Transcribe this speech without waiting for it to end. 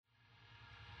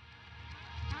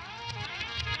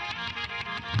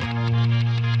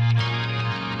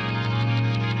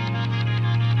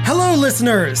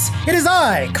listeners! It is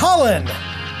I, Colin!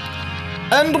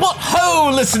 And what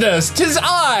ho, listeners, 'tis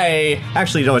I!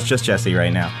 Actually, no, it's just Jesse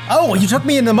right now. Oh, you took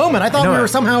me in the moment. I thought we were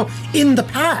somehow in the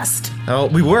past. Oh,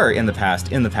 we were in the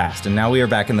past, and now we are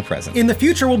back in the present. In the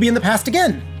future, we'll be in the past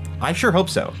again. I sure hope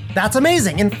so. That's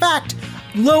amazing. In fact,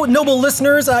 noble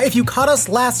listeners, if you caught us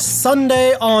last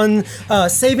Sunday on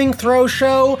Saving Throw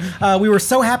Show, we were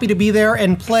so happy to be there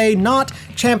and play not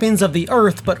Champions of the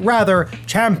Earth, but rather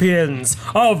Champions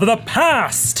of the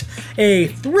Past, a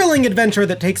thrilling adventure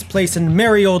that takes place in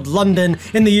merry old London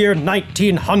in the year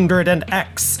 1900 and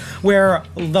X, where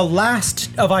the last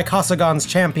of Ikosagon's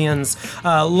champions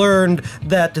learned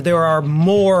that there are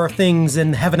more things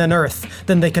in heaven and earth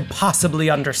than they could possibly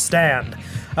understand.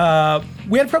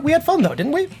 We had fun though,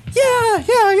 didn't we?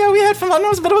 Yeah, we had fun. It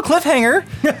was a bit of a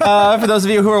cliffhanger for those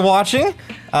of you who are watching.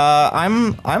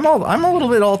 I'm a little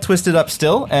bit all twisted up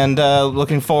still, and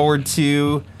looking forward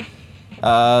to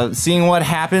seeing what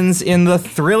happens in the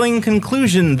thrilling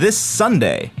conclusion this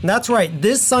Sunday. That's right.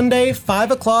 This Sunday, 5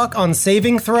 o'clock on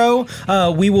Saving Throw,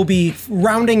 we will be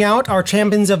rounding out our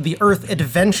Champions of the Earth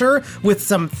adventure with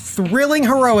some thrilling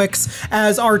heroics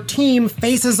as our team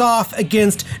faces off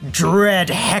against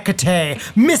Dread Hecate,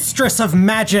 Mistress of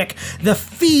Magic, the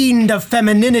Fiend of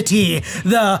Femininity,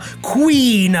 the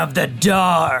Queen of the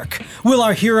Dark. Will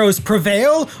our heroes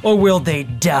prevail, or will they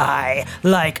die?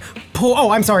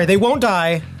 They won't die.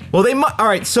 Well, they might. All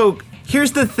right, so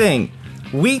here's the thing.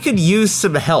 We could use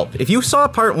some help. If you saw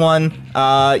part 1,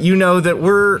 you know that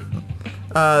we're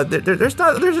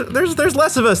there's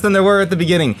less of us than there were at the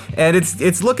beginning, and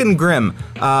it's looking grim.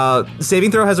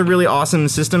 Saving Throw has a really awesome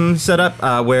system set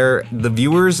up where the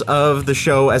viewers of the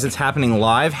show, as it's happening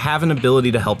live, have an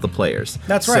ability to help the players.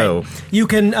 That's right. So you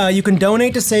can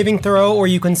donate to Saving Throw, or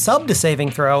you can sub to Saving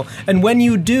Throw, and when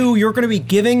you do, you're going to be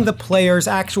giving the players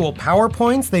actual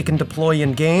PowerPoints they can deploy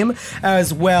in game,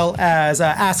 as well as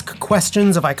ask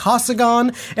questions of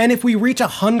Ikosagon. And if we reach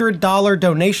 $100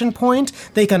 donation point,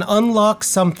 they can unlock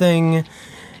something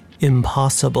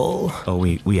impossible. Oh,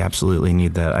 we absolutely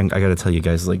need that. I gotta tell you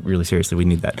guys, really seriously, we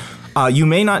need that. You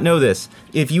may not know this.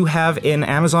 If you have an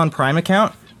Amazon Prime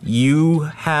account, you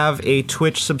have a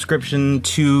Twitch subscription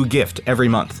to gift every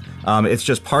month. It's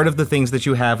just part of the things that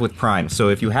you have with Prime. So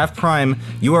if you have Prime,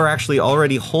 you are actually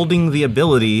already holding the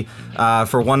ability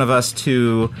for one of us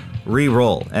to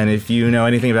re-roll. And if you know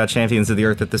anything about Champions of the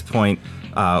Earth at this point,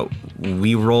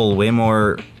 we roll way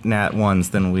more nat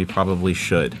ones than we probably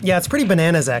should. Yeah, it's pretty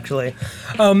bananas, actually.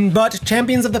 But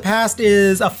Champions of the Past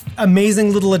is an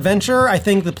amazing little adventure. I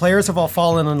think the players have all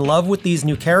fallen in love with these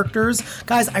new characters.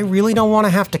 Guys, I really don't want to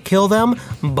have to kill them,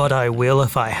 but I will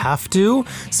if I have to.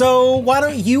 So why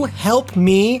don't you help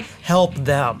me help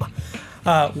them?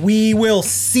 We will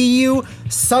see you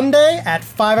Sunday at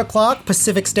 5 o'clock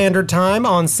Pacific Standard Time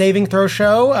on Saving Throw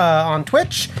Show on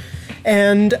Twitch.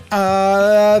 And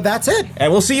that's it.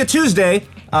 And we'll see you Tuesday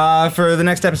for the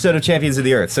next episode of Champions of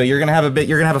the Earth. So you're gonna have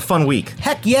a fun week.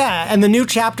 Heck yeah! And the new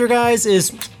chapter, guys, is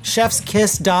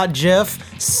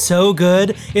chefskiss.gif. So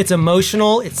good. It's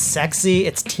emotional. It's sexy.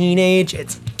 It's teenage.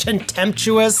 It's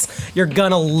contemptuous. You're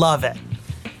gonna love it.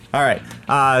 All right.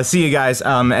 See you guys.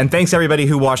 And thanks everybody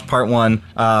who watched part 1.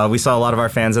 We saw a lot of our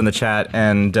fans in the chat,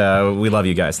 and we love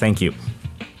you guys. Thank you.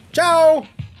 Ciao.